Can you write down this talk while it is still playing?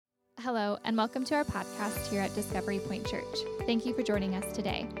Hello, and welcome to our podcast here at Discovery Point Church. Thank you for joining us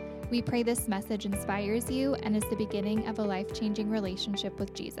today. We pray this message inspires you and is the beginning of a life-changing relationship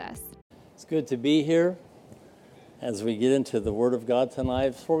with Jesus. It's good to be here as we get into the Word of God tonight.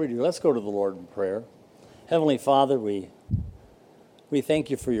 Before we do, let's go to the Lord in prayer. Heavenly Father, we thank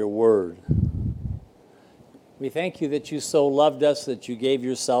you for your Word. We thank you that you so loved us that you gave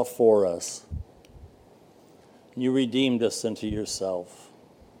yourself for us. You redeemed us unto yourself.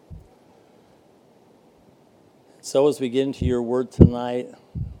 So as we get into your word tonight,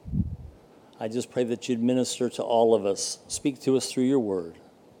 I just pray that you'd minister to all of us. Speak to us through your word.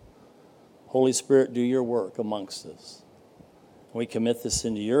 Holy Spirit, do your work amongst us. We commit this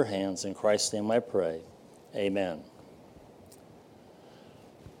into your hands. In Christ's name I pray. Amen.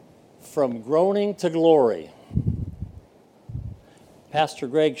 From groaning to glory. Pastor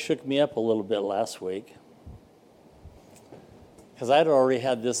Greg shook me up a little bit last week because I'd already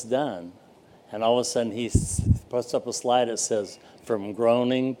had this done. And all of a sudden, he puts up a slide that says, from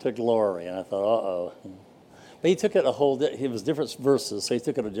groaning to glory. And I thought, uh-oh. But he took it it was different verses, so he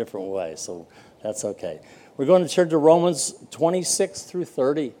took it a different way. So that's okay. We're going to turn to Romans 26 through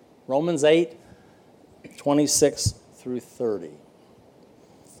 30. Romans 8, 26 through 30.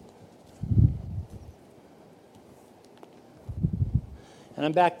 And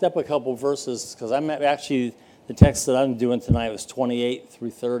I'm backed up a couple verses because the text that I'm doing tonight was 28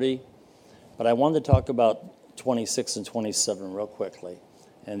 through 30. But I wanted to talk about 26 and 27 real quickly,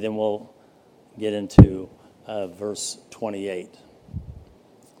 and then we'll get into verse 28.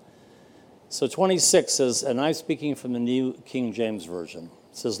 So 26 says, and I'm speaking from the New King James Version.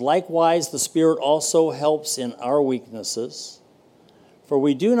 It says, likewise the Spirit also helps in our weaknesses, for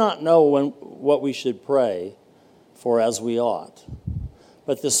we do not know what we should pray for as we ought.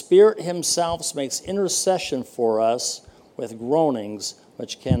 But the Spirit himself makes intercession for us with groanings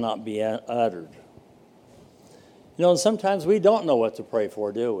which cannot be uttered. You know, sometimes we don't know what to pray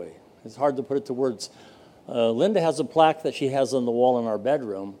for, do we? It's hard to put it to words. Linda has a plaque that she has on the wall in our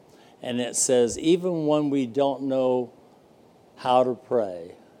bedroom, and it says, even when we don't know how to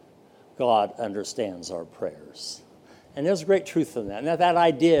pray, God understands our prayers. And there's great truth in that. And that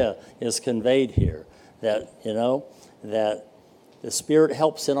idea is conveyed here, that the Spirit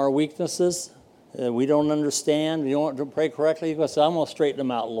helps in our weaknesses. We don't understand, we don't want to pray correctly. You go say, I'm going to straighten them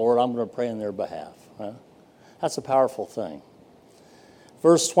out, Lord. I'm going to pray on their behalf. Huh? That's a powerful thing.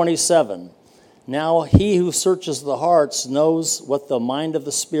 Verse 27, now he who searches the hearts knows what the mind of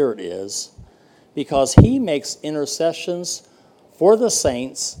the Spirit is, because he makes intercessions for the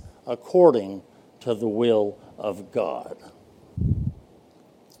saints according to the will of God.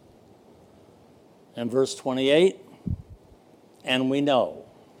 And verse 28, and we know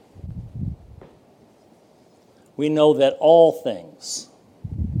that all things,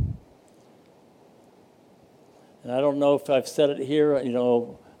 and I don't know if I've said it here,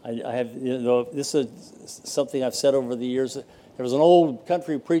 I have, this is something I've said over the years. There was an old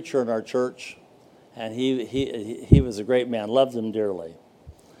country preacher in our church, and he was a great man, loved him dearly.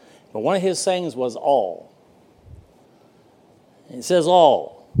 But one of his sayings was all. And he says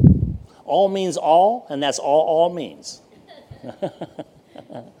all. All means all, and that's all means.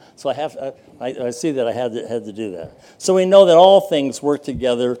 So I see that I had to do that. So we know that all things work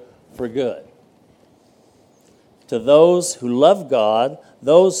together for good. To those who love God,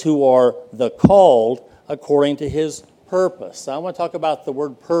 those who are the called according to his purpose. Now I want to talk about the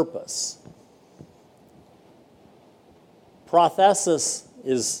word purpose. Prothesis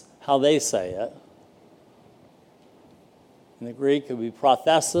is how they say it. In the Greek, it would be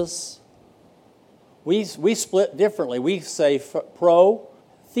prothesis. We split differently. We say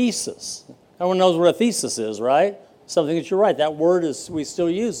pro-thesis. Everyone knows what a thesis is, right? Something that you're right. That word we still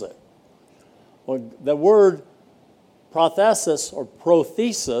use it. Well, the word prothesis or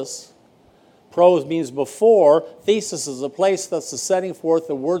prothesis, pro means before, thesis is a place that's a setting forth.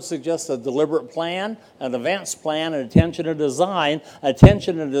 The word suggests a deliberate plan, an advanced plan, an attention to design,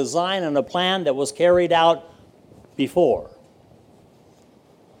 and a plan that was carried out before.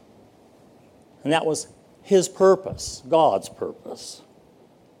 And that was his purpose, God's purpose.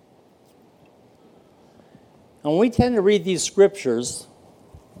 And when we tend to read these scriptures,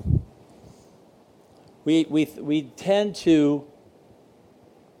 we tend to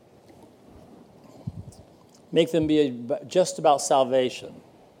make them be just about salvation.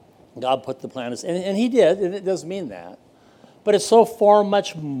 God put the plan, and he did, and it does mean that. But it's so far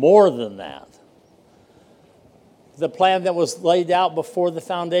much more than that. The plan that was laid out before the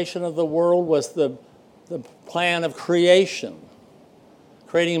foundation of the world was the plan of creation,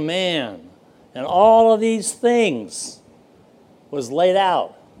 creating man, and all of these things was laid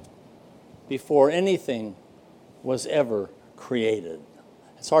out. before anything was ever created.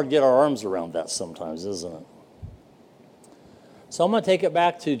 It's hard to get our arms around that sometimes, isn't it? So I'm going to take it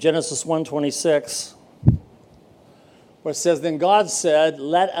back to Genesis 1:26, where it says, "Then God said,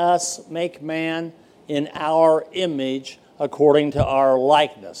 'Let us make man in our image according to our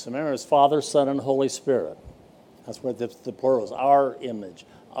likeness.'" Remember, it's Father, Son, and Holy Spirit. That's what the plural is, our image,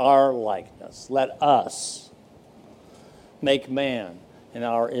 our likeness. Let us make man in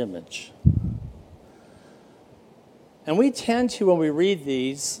our image. And we tend to, when we read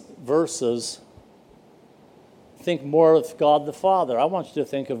these verses, think more of God the Father. I want you to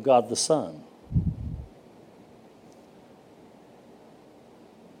think of God the Son.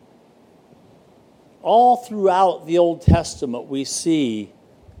 All throughout the Old Testament, we see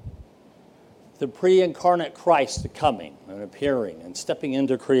the pre-incarnate Christ coming and appearing and stepping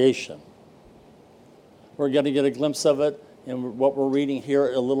into creation. We're going to get a glimpse of it in what we're reading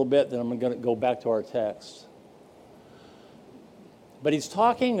here a little bit, then I'm going to go back to our text. But he's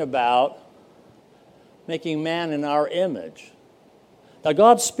talking about making man in our image. Now,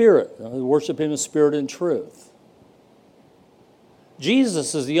 God's Spirit, we worship Him in spirit and truth.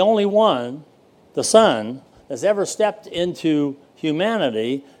 Jesus is the only one, the Son, that's ever stepped into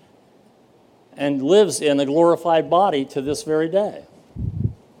humanity and lives in a glorified body to this very day.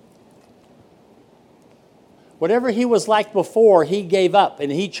 Whatever He was like before, He gave up,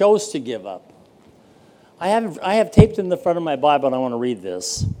 and He chose to give up. I have taped in the front of my Bible, and I want to read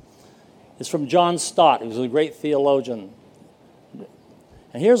this. It's from John Stott, who's a great theologian.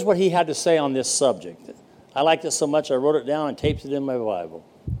 And here's what he had to say on this subject. I liked it so much, I wrote it down and taped it in my Bible.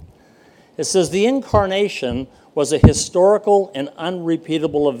 It says, "The incarnation was a historical and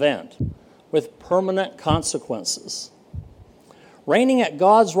unrepeatable event with permanent consequences. Reigning at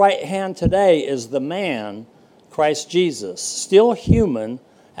God's right hand today is the man, Christ Jesus, still human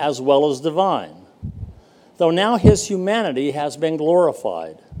as well as divine, though now his humanity has been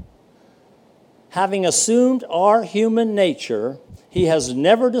glorified. Having assumed our human nature, he has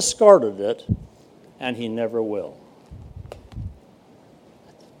never discarded it, and he never will."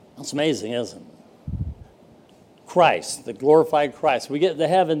 That's amazing, isn't it? Christ, the glorified Christ. We get to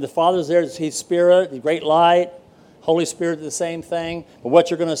heaven, the Father's there, He's Spirit, the great light, Holy Spirit, the same thing. But what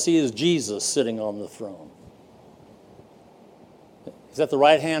you're going to see is Jesus sitting on the throne. He's at the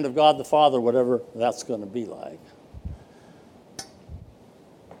right hand of God the Father, whatever that's going to be like.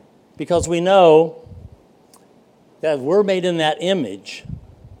 Because we know that we're made in that image.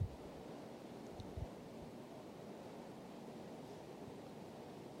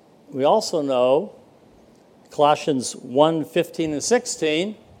 We also know, Colossians 1:15 and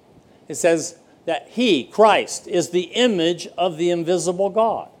 16, it says that He, Christ, is the image of the invisible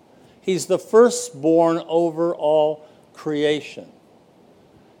God. He's the firstborn over all creation.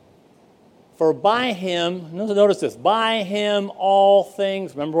 For by Him, notice this, by Him all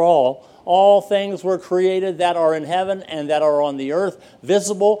things, remember all things were created that are in heaven and that are on the earth,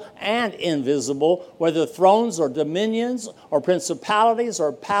 visible and invisible, whether thrones or dominions or principalities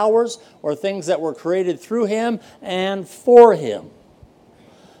or powers or things that were created through Him and for Him.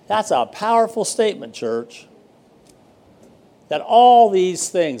 That's a powerful statement, church. That all these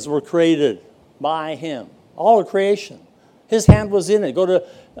things were created by Him. All of creation. His hand was in it.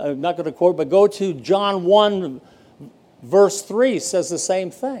 I'm not going to quote, but go to John 1, verse 3, says the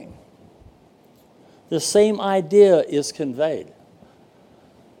same thing. The same idea is conveyed.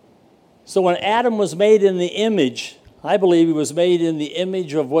 So when Adam was made in the image, I believe he was made in the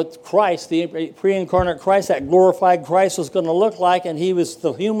image of what Christ, the pre-incarnate Christ, that glorified Christ was going to look like, and he was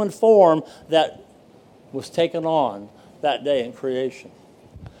the human form that was taken on that day in creation.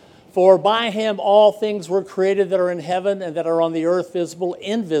 For by Him all things were created that are in heaven and that are on the earth, visible,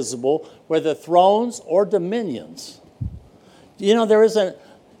 invisible, whether thrones or dominions. You know,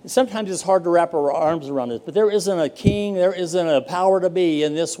 sometimes it's hard to wrap our arms around this, but there isn't a king, there isn't a power to be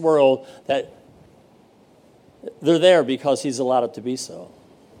in this world that they're there because He's allowed it to be so.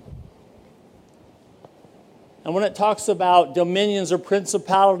 And when it talks about dominions or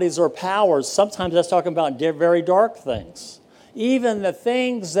principalities or powers, sometimes that's talking about very dark things. Even the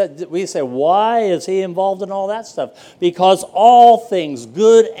things that we say, why is He involved in all that stuff? Because all things,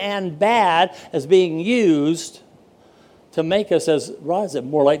 good and bad, is being used to make us,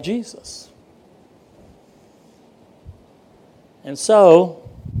 more like Jesus. And so,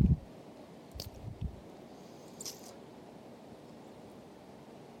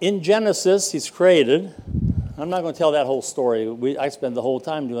 in Genesis, He's created. I'm not going to tell that whole story. I spend the whole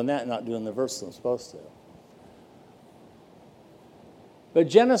time doing that and not doing the verses I'm supposed to. But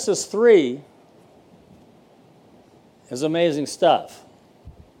Genesis 3 is amazing stuff.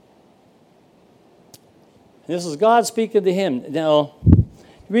 And this is God speaking to him. Now,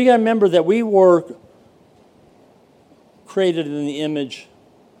 we got to remember that we were created in the image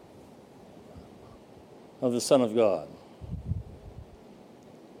of the Son of God.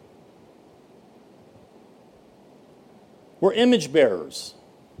 We're image bearers.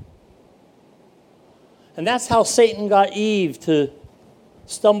 And that's how Satan got Eve to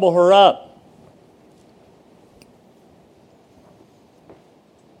stumble her up.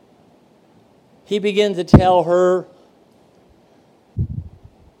 He began to tell her,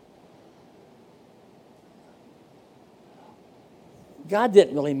 God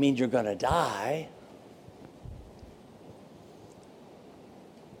didn't really mean you're going to die.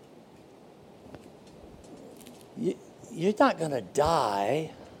 You're not going to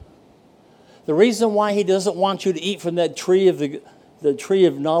die. The reason why he doesn't want you to eat from that tree of the tree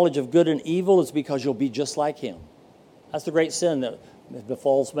of knowledge of good and evil is because you'll be just like him. That's the great sin that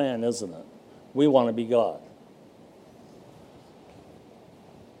befalls man, isn't it? We want to be God.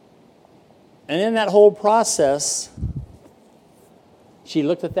 And in that whole process, she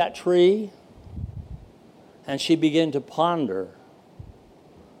looked at that tree and she began to ponder.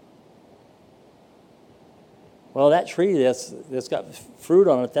 Well, that tree that's got fruit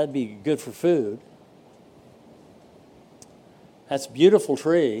on it, that'd be good for food. That's a beautiful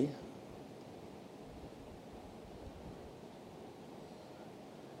tree.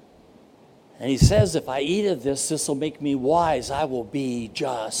 And he says, if I eat of this, this will make me wise. I will be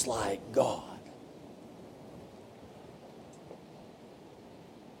just like God.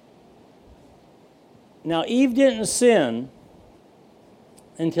 Now, Eve didn't sin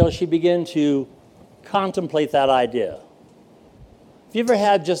until she began to contemplate that idea. Have you ever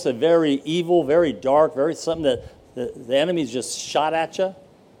had just a very evil, very dark, very something that the enemy's just shot at you?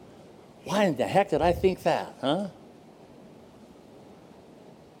 Why in the heck did I think that, huh?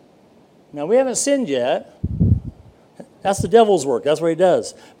 Now, we haven't sinned yet. That's the devil's work. That's what he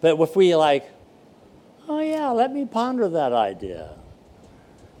does. But if we oh yeah, let me ponder that idea.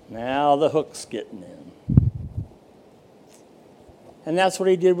 Now the hook's getting in. And that's what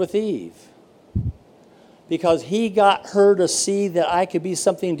he did with Eve. Because he got her to see that I could be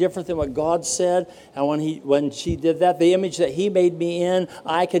something different than what God said. And when she did that, the image that he made me in,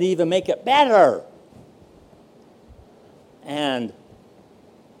 I could even make it better. And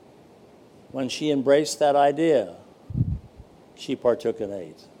when she embraced that idea, she partook and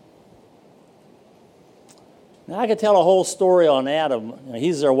ate. Now, I could tell a whole story on Adam.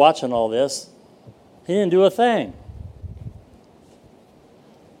 He's there watching all this. He didn't do a thing.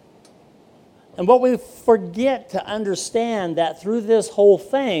 And what we forget to understand that through this whole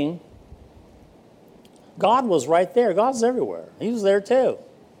thing, God was right there. God's everywhere. He was there too.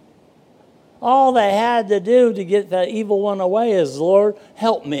 All they had to do to get that evil one away is, Lord,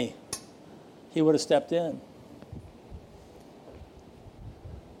 help me. He would have stepped in.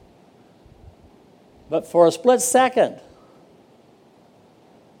 But for a split second,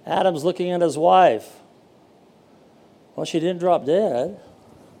 Adam's looking at his wife. Well, she didn't drop dead.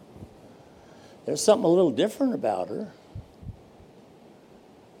 There's something a little different about her.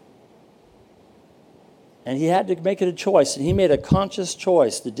 And he had to make it a choice. And he made a conscious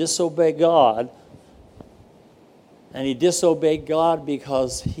choice to disobey God. And he disobeyed God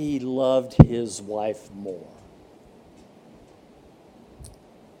because he loved his wife more.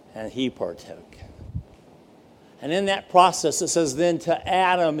 And he partook. And in that process, it says, then to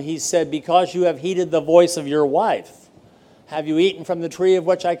Adam, he said, because you have heeded the voice of your wife, have you eaten from the tree of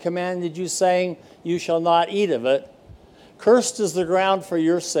which I commanded you, saying, you shall not eat of it? Cursed is the ground for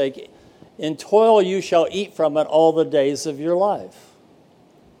your sake. In toil you shall eat from it all the days of your life.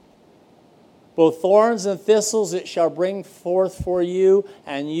 Both thorns and thistles it shall bring forth for you,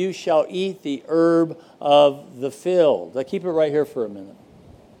 and you shall eat the herb of the field. Now keep it right here for a minute.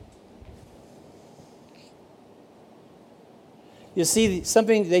 You see,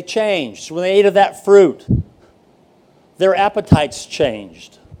 something, they changed. When they ate of that fruit, their appetites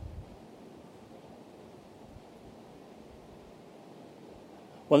changed.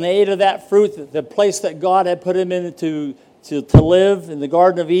 When they ate of that fruit, the place that God had put them in to live in the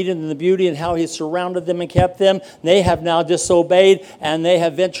Garden of Eden and the beauty and how he surrounded them and kept them, they have now disobeyed and they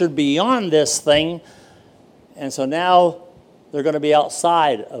have ventured beyond this thing. And so now they're going to be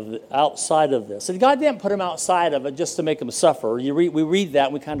outside of this. And God didn't put them outside of it just to make them suffer. We read that,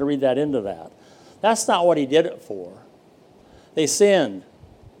 and we kind of read that into that. That's not what he did it for. They sinned.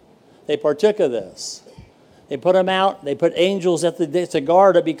 They partook of this. They put them out. They put angels to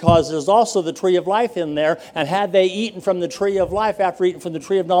guard it because there's also the tree of life in there. And had they eaten from the tree of life after eating from the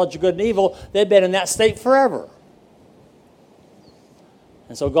tree of knowledge of good and evil, they'd been in that state forever.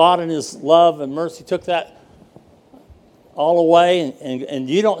 And so God in his love and mercy took that all the way, and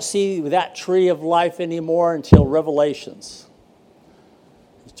you don't see that tree of life anymore until Revelations.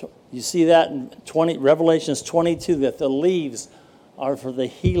 You see that in Revelations 22, that the leaves are for the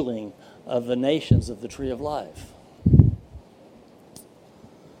healing of the nations of the tree of life.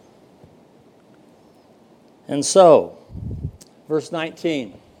 And so, verse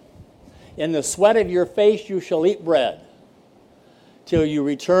 19, in the sweat of your face you shall eat bread, till you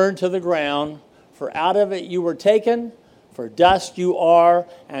return to the ground, for out of it you were taken, for dust you are,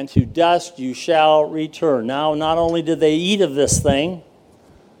 and to dust you shall return. Now, not only did they eat of this thing,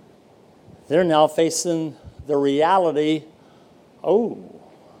 they're now facing the reality, oh,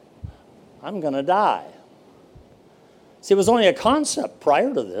 I'm going to die. See, it was only a concept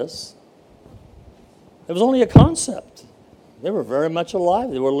prior to this. It was only a concept. They were very much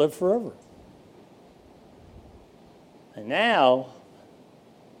alive. They would live forever. And now,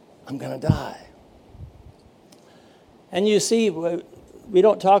 I'm going to die. And you see, we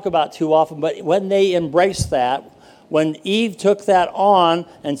don't talk about too often, but when they embraced that, when Eve took that on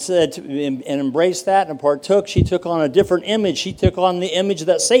and said and embraced that and partook, she took on a different image. She took on the image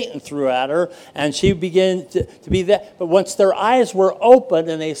that Satan threw at her, and she began to be that. But once their eyes were opened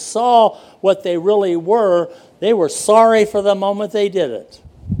and they saw what they really were, they were sorry for the moment they did it.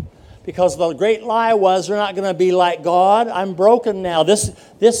 Because the great lie was, they're not going to be like God. I'm broken now.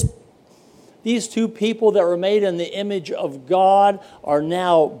 These two people that were made in the image of God are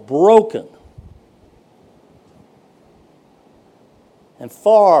now broken. And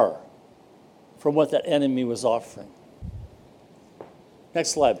far from what that enemy was offering. Next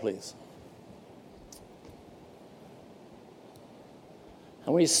slide, please.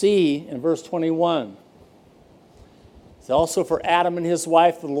 And we see in verse 21, it's also for Adam and his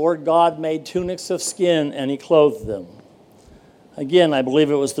wife, the Lord God made tunics of skin, and he clothed them. Again, I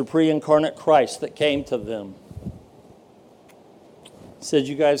believe it was the pre-incarnate Christ that came to them. He said,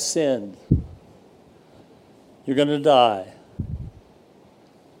 you guys sinned. You're going to die.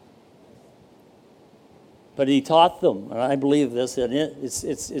 But he taught them, and I believe this, and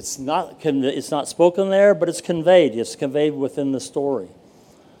it's not spoken there, but it's conveyed. It's conveyed within the story.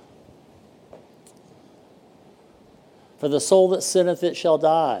 For the soul that sinneth, it shall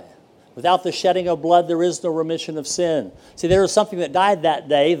die. Without the shedding of blood, there is no remission of sin. See, there was something that died that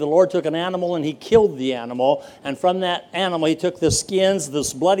day. The Lord took an animal and he killed the animal. And from that animal, he took the skins,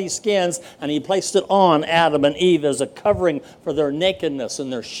 those bloody skins, and he placed it on Adam and Eve as a covering for their nakedness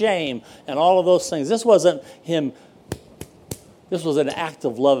and their shame and all of those things. This wasn't him. This was an act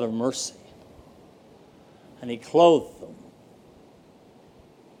of love and mercy. And he clothed them.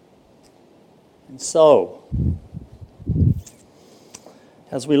 And so,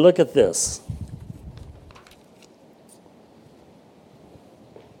 as we look at this,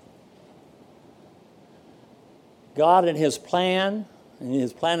 God in his plan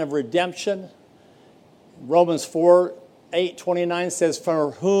of redemption, Romans 4:8-29 says,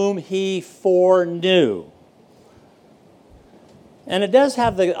 for whom he foreknew. And it does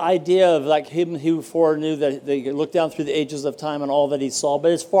have the idea of like him who foreknew, that they looked down through the ages of time and all that he saw,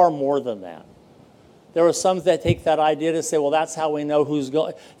 but it's far more than that. There are some that take that idea to say, well, that's how we know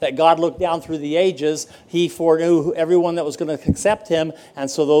that God looked down through the ages. He foreknew everyone that was going to accept him,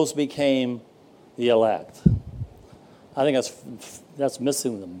 and so those became the elect. I think that's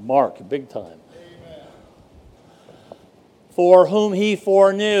missing the mark big time. Amen. For whom he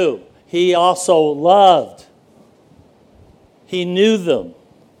foreknew, he also loved. He knew them.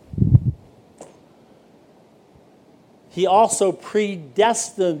 He also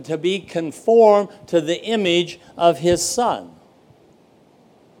predestined to be conformed to the image of his Son,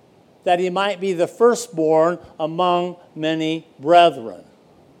 that he might be the firstborn among many brethren.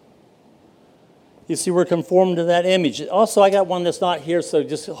 You see, we're conformed to that image. Also, I got one that's not here, so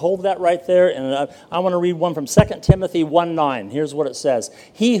just hold that right there. And I want to read one from 2 Timothy 1:9. Here's what it says.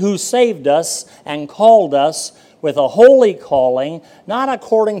 He who saved us and called us with a holy calling, not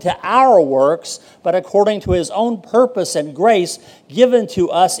according to our works, but according to his own purpose and grace given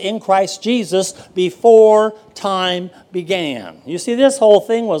to us in Christ Jesus before time began. You see, this whole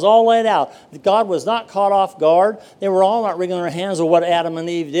thing was all laid out. God was not caught off guard. They were all not wringing their hands of what Adam and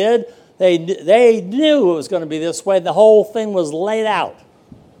Eve did. They knew it was going to be this way. The whole thing was laid out.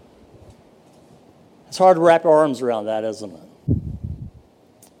 It's hard to wrap your arms around that, isn't it?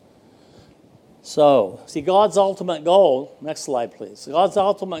 So, see, God's ultimate goal, next slide please. God's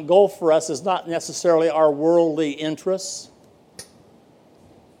ultimate goal for us is not necessarily our worldly interests,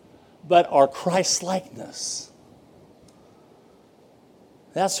 but our Christ-likeness.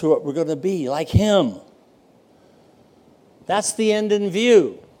 That's who we're going to be, like him. That's the end in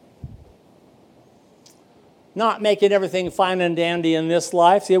view. not making everything fine and dandy in this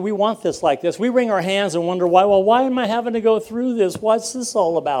life. See, we want this like this. We wring our hands and wonder why. Well, why am I having to go through this? What's this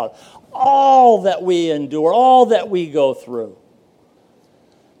all about? All that we endure, all that we go through.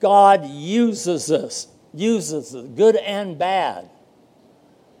 God uses us, good and bad,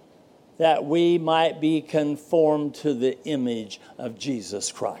 that we might be conformed to the image of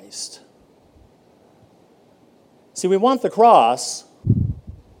Jesus Christ. See, we want the cross,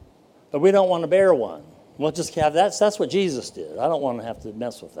 but we don't want to bear one. We'll just have that. That's what Jesus did. I don't want to have to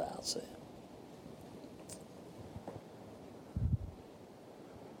mess with that. See.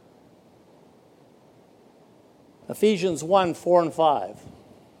 Ephesians 1, 4 and 5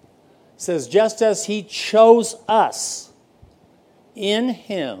 says, just as he chose us in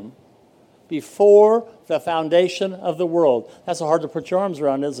him before the foundation of the world. That's hard to put your arms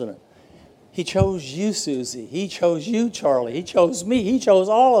around, isn't it? He chose you, Susie. He chose you, Charlie. He chose me. He chose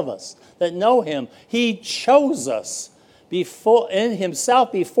all of us that know him. He chose us in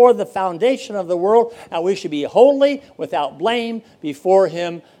himself before the foundation of the world, and we should be holy, without blame, before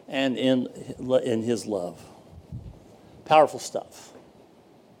him and in his love. Powerful stuff.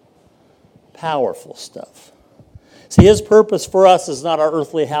 Powerful stuff. See, his purpose for us is not our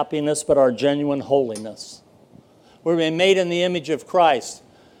earthly happiness, but our genuine holiness. We've been made in the image of Christ.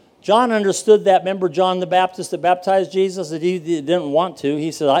 John understood that. Remember John the Baptist that baptized Jesus? That he didn't want to.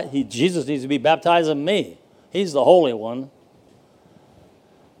 He said, Jesus needs to be baptizing me. He's the Holy One.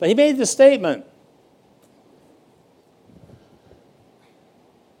 But he made the statement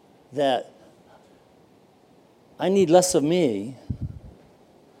that I need less of me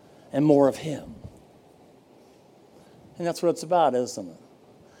and more of him. And that's what it's about, isn't it?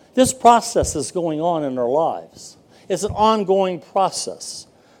 This process is going on in our lives. It's an ongoing process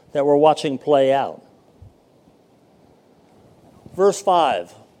that we're watching play out. Verse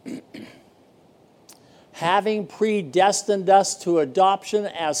 5. Having predestined us to adoption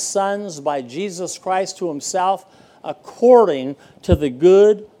as sons by Jesus Christ to himself, according to the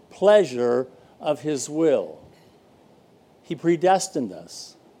good pleasure of his will. He predestined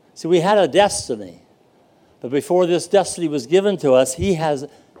us. See, we had a destiny. But before this destiny was given to us, he has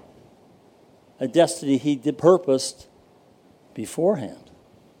a destiny he purposed beforehand.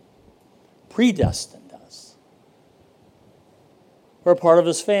 Predestined us. We're a part of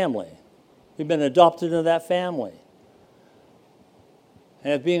his family. We've been adopted into that family.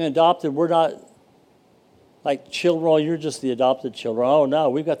 And if being adopted, we're not like children, oh, you're just the adopted children. Oh, no,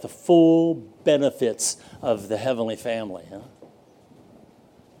 we've got the full benefits of the heavenly family. Huh?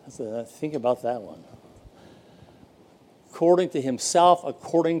 Think about that one. According to himself,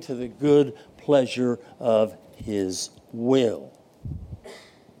 according to the good pleasure of his will.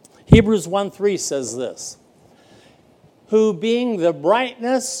 Hebrews 1:3 says this, who being the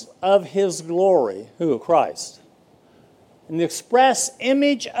brightness of his glory, who? Christ, and the express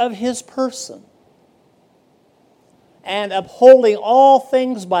image of his person, and upholding all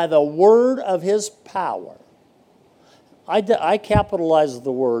things by the word of his power. I capitalized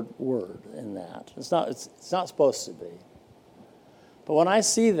the word in that. It's not supposed to be. But when I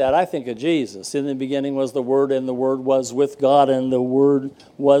see that, I think of Jesus. In the beginning was the Word, and the Word was with God, and the Word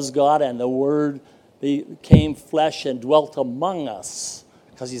was God, and the Word became flesh and dwelt among us,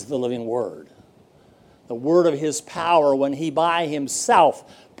 because he's the living Word. The Word of his power, when he by himself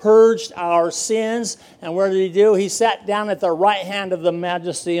purged our sins. And what did he do? He sat down at the right hand of the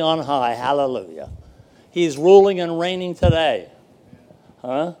Majesty on high. Hallelujah. He's ruling and reigning today.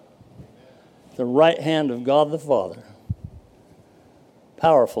 Huh? The right hand of God the Father.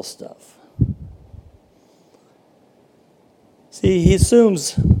 Powerful stuff. See, he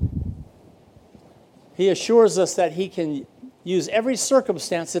assures us that he can use every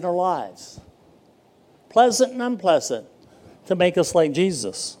circumstance in our lives, pleasant and unpleasant, to make us like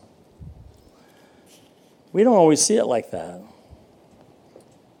Jesus. We don't always see it like that.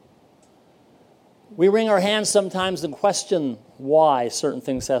 We wring our hands sometimes and question why certain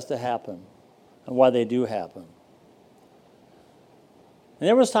things have to happen and why they do happen. And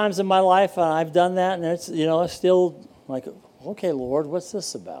there was times in my life I've done that, and it's, it's still like, okay, Lord, what's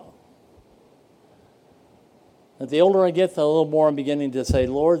this about? But the older I get, the little more I'm beginning to say,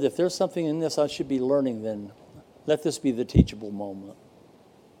 Lord, if there's something in this I should be learning, then let this be the teachable moment.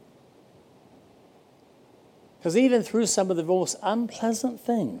 Because even through some of the most unpleasant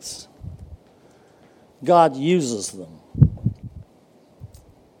things, God uses them.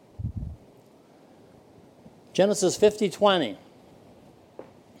 Genesis 50:20.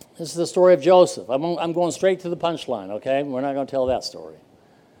 This is the story of Joseph. I'm going straight to the punchline, okay? We're not going to tell that story.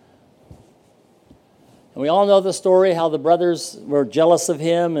 And we all know the story, how the brothers were jealous of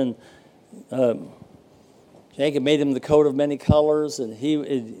him, and Jacob made him the coat of many colors, and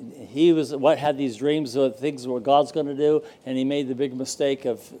he was what had these dreams of things what God's going to do, and he made the big mistake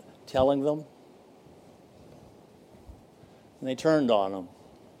of telling them. And they turned on him.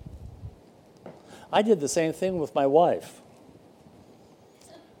 I did the same thing with my wife.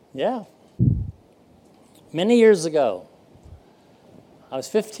 Yeah. Many years ago. I was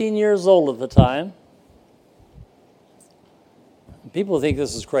 15 years old at the time. People think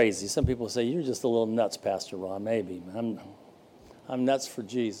this is crazy. Some people say, you're just a little nuts, Pastor Ron. Maybe. I'm nuts for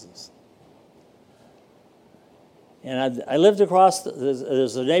Jesus. And I lived across,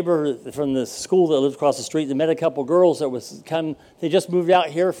 there's a neighbor from the school that lived across the street that met a couple girls that they just moved out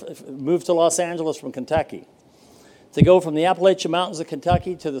here, moved to Los Angeles from Kentucky. To go from the Appalachian Mountains of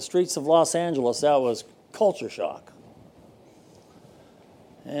Kentucky to the streets of Los Angeles, that was culture shock.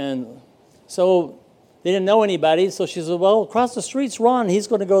 And so they didn't know anybody, so she said, well, across the street's Ron. He's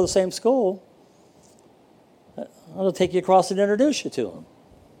going to go to the same school. I'll take you across and introduce you to him.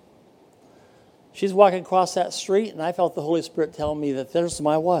 She's walking across that street, and I felt the Holy Spirit tell me that there's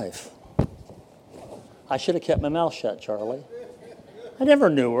my wife. I should have kept my mouth shut, Charlie. I never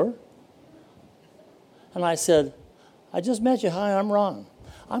knew her. And I said, I just met you. Hi, I'm Ron.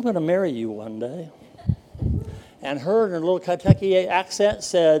 I'm going to marry you one day. And her, in her little Kentucky accent,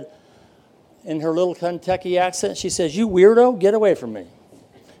 said, she says, you weirdo, get away from me.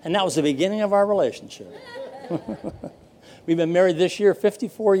 And that was the beginning of our relationship. We've been married this year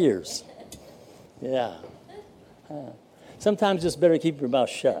 54 years. Yeah. Sometimes just better keep your mouth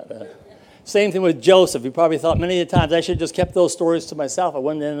shut. Same thing with Joseph. You probably thought many times I should have just kept those stories to myself. I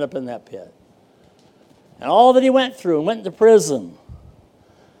wouldn't have ended up in that pit. And all that he went through and went into prison.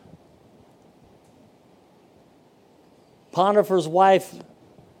 Potiphar's wife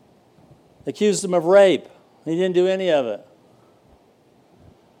accused him of rape. He didn't do any of it.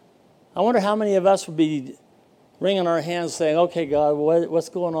 I wonder how many of us would be wringing our hands saying, okay, God, what's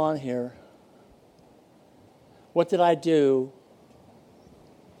going on here? What did I do?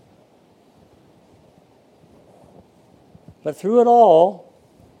 But through it all,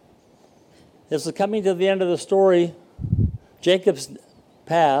 as we're coming to the end of the story, Jacob's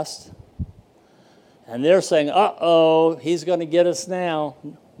passed, and they're saying, uh-oh, he's going to get us now.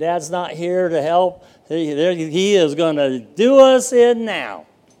 Dad's not here to help. He is going to do us in now.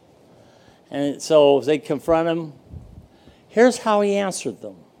 And so they confront him. Here's how he answered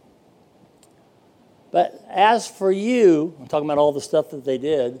them. But as for you, I'm talking about all the stuff that they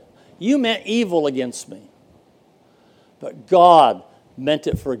did, you meant evil against me. But God meant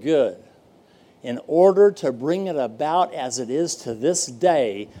it for good, in order to bring it about as it is to this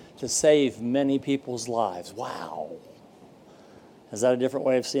day, to save many people's lives. Wow. Is that a different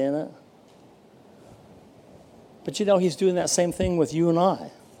way of seeing it? But you know, he's doing that same thing with you and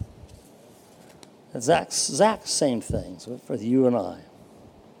I. Exact same things for you and I.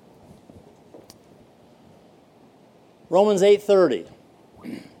 Romans 8:30.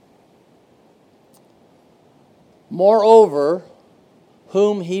 Moreover,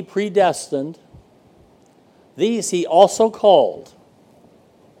 whom he predestined, these he also called.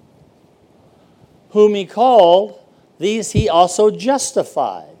 Whom he called, these he also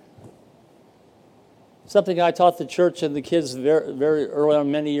justified. Something I taught the church and the kids very, very early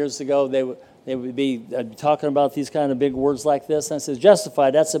on, many years ago. They would be talking about these kind of big words like this. And it says,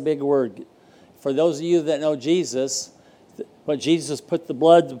 justified, that's a big word. For those of you that know Jesus, when Jesus put the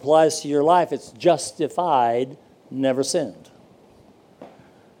blood that applies to your life, it's justified, never sinned.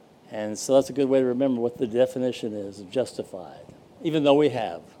 And so that's a good way to remember what the definition is of justified, even though we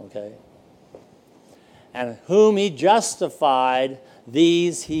have, okay? And whom he justified,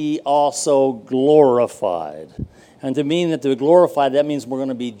 these he also glorified. And to mean that to be glorified, that means we're going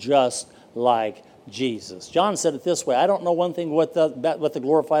to be just like Jesus. John said it this way, I don't know one thing what the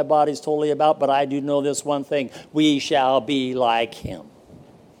glorified body is totally about, but I do know this one thing, we shall be like him.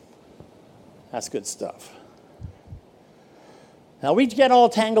 That's good stuff. Now we get all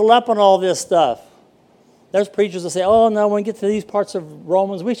tangled up on all this stuff. There's preachers that say, oh no, when we get to these parts of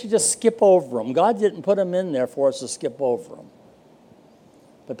Romans, we should just skip over them. God didn't put them in there for us to skip over them.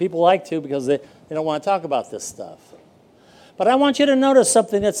 But people like to because they don't want to talk about this stuff. But I want you to notice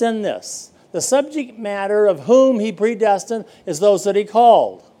something that's in this. The subject matter of whom he predestined is those that he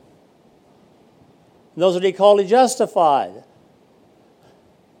called. Those that he called, he justified.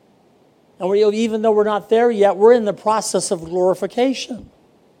 And even though we're not there yet, we're in the process of glorification.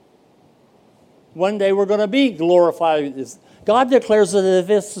 One day we're going to be glorified. God declares that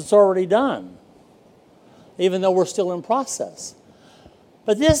it's already done, even though we're still in process.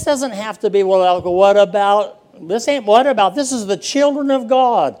 But this doesn't have to be, well, what about? This ain't what about. This is the children of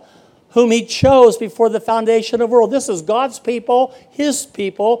God whom he chose before the foundation of the world. This is God's people,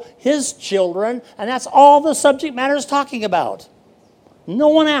 his children, and that's all the subject matter is talking about. No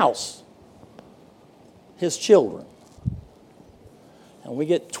one else. His children. And we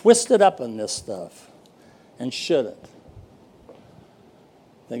get twisted up in this stuff and shouldn't.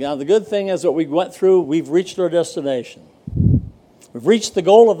 Now, the good thing is that we went through, we've reached our destination. We've reached the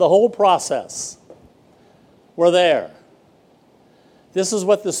goal of the whole process. We're there. This is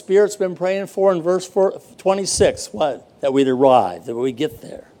what the Spirit's been praying for in verse 26. What? That we'd arrive, that we'd get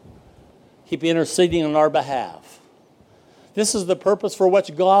there. Keep interceding on our behalf. This is the purpose for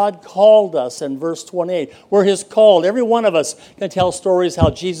which God called us in verse 28. We're His called. Every one of us can tell stories how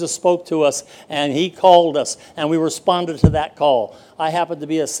Jesus spoke to us and He called us and we responded to that call. I happened to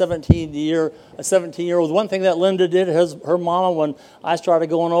be a 17-year-old. One thing that Linda did, her mama, when I started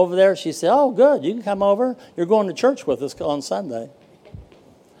going over there, she said, "Oh, good, you can come over. You're going to church with us on Sunday."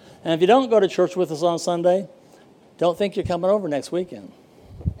 And if you don't go to church with us on Sunday, don't think you're coming over next weekend.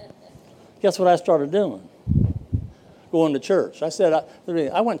 Guess what I started doing? Going to church. I said,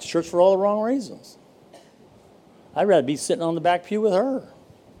 I went to church for all the wrong reasons. I'd rather be sitting on the back pew with her.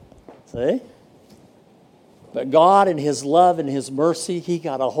 See? But God in His love and His mercy, He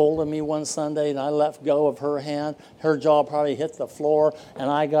got a hold of me one Sunday and I let go of her hand. Her jaw probably hit the floor and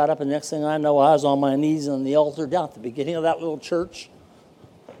I got up and next thing I know I was on my knees on the altar down at the beginning of that little church.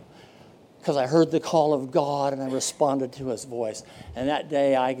 Because I heard the call of God and I responded to His voice. And that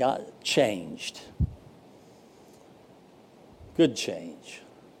day I got changed. Good change.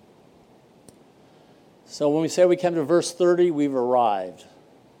 So when we say we come to verse 30, we've arrived.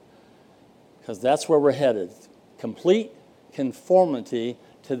 Because that's where we're headed. Complete conformity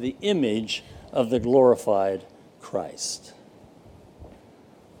to the image of the glorified Christ.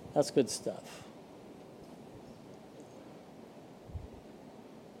 That's good stuff.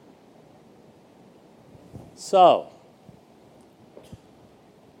 So,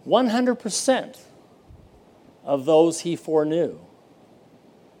 100% of those He foreknew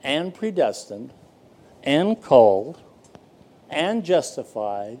and predestined and called and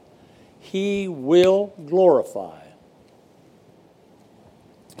justified, He will glorify.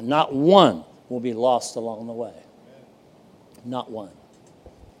 Not one will be lost along the way. Not one.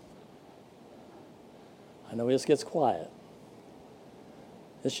 I know this gets quiet.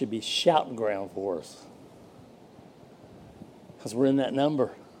 This should be shouting ground for us. Because we're in that number.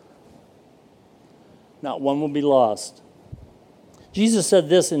 Not one will be lost. Jesus said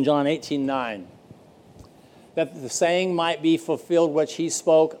this in John 18:9, that the saying might be fulfilled which He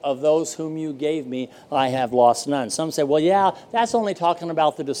spoke, of those whom you gave me, I have lost none. Some say, well, yeah, that's only talking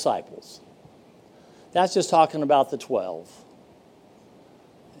about the disciples. That's just talking about the 12.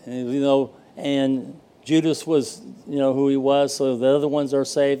 And, and Judas was, who he was, so the other ones are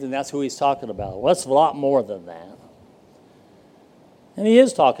saved, and that's who He's talking about. Well, that's a lot more than that. And He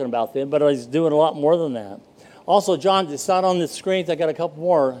is talking about them, but He's doing a lot more than that. Also, John, it's not on the screen. I got a couple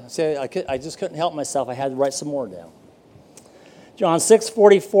more. I just couldn't help myself. I had to write some more down. John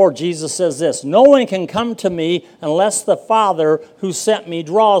 6:44, Jesus says this, "No one can come to me unless the Father who sent me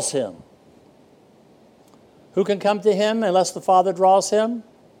draws him." Who can come to Him unless the Father draws him?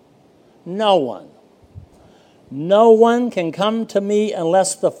 No one. No one can come to me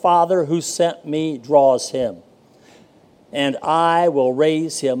unless the Father who sent me draws him. And I will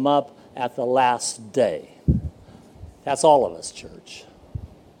raise him up at the last day. That's all of us, church.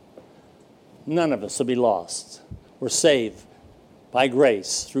 None of us will be lost. We're saved by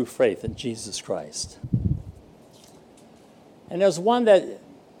grace through faith in Jesus Christ. And there's one that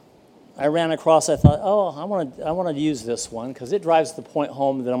I ran across. I thought, I want to use this one because it drives the point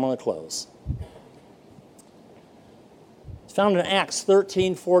home that I'm going to close. It's found in Acts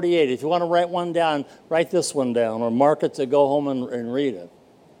 13:48. If you want to write one down, write this one down or mark it to go home and read it.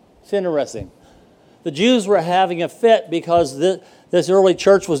 It's interesting. The Jews were having a fit because this early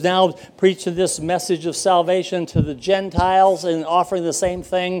church was now preaching this message of salvation to the Gentiles and offering the same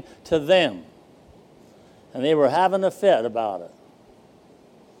thing to them. And they were having a fit about it.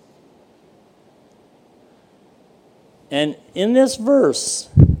 And in this verse,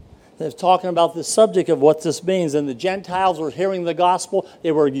 they're talking about the subject of what this means. And the Gentiles were hearing the gospel.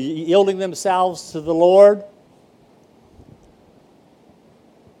 They were yielding themselves to the Lord.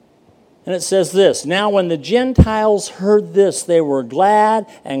 And it says this, "Now when the Gentiles heard this, they were glad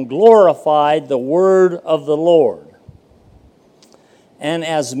and glorified the word of the Lord. And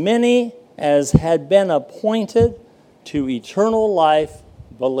as many as had been appointed to eternal life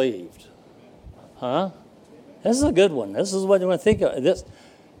believed." Huh? This is a good one. This is what you want to think of. This.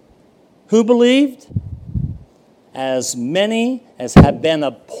 Who believed? as many as have been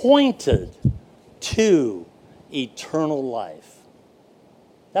appointed to eternal life.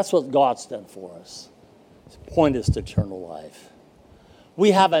 That's what God's done for us. He's appointed us to eternal life.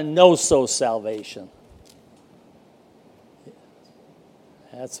 We have a no-so salvation.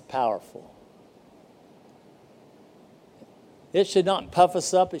 That's powerful. It should not puff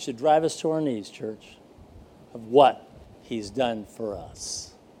us up. It should drive us to our knees, church, of what He's done for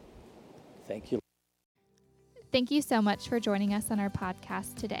us. Thank you. Thank you so much for joining us on our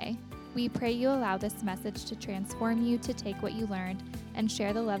podcast today. We pray you allow this message to transform you to take what you learned and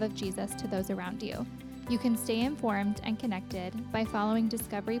share the love of Jesus to those around you. You can stay informed and connected by following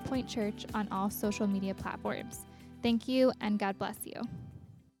Discovery Point Church on all social media platforms. Thank you, and God bless you.